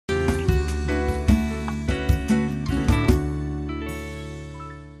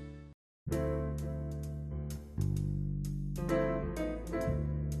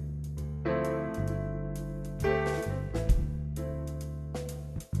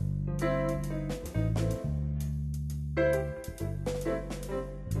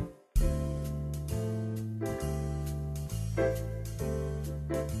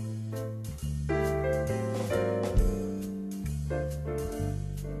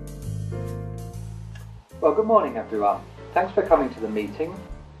Well, good morning, everyone. Thanks for coming to the meeting.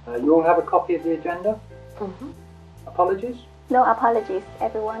 You all have a copy of the agenda? Mm-hmm. Apologies? No apologies.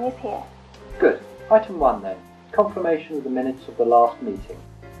 Everyone is here. Good. Item 1 then. Confirmation of the minutes of the last meeting.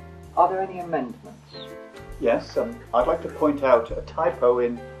 Are there any amendments? Yes, I'd like to point out a typo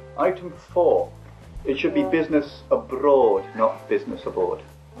in item 4. It should be business abroad, not business aboard.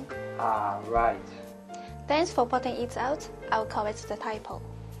 Ah, right. Thanks for pointing it out. I'll correct the typo.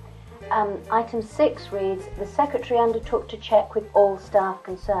 Item 6 reads, the Secretary undertook to check with all staff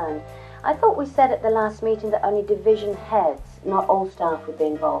concerned. I thought we said at the last meeting that only division heads, not all staff, would be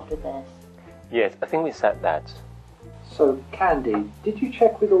involved with this. Yes, I think we said that. So, Candy, did you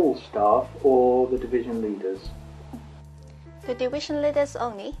check with all staff or the division leaders? The division leaders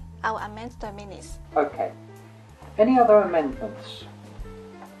only. I'll amend the minutes. Okay. Any other amendments?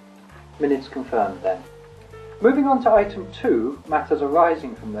 Minutes confirmed then. Moving on to item 2, matters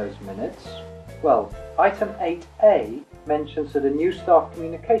arising from those minutes. Well, item 8A mentions that a new staff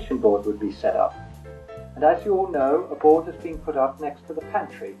communication board would be set up. And as you all know, a board has been put up next to the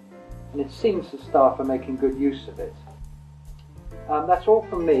pantry, and it seems the staff are making good use of it. That's all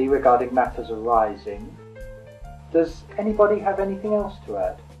from me regarding matters arising. Does anybody have anything else to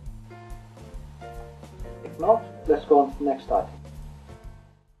add? If not, let's go on to the next item.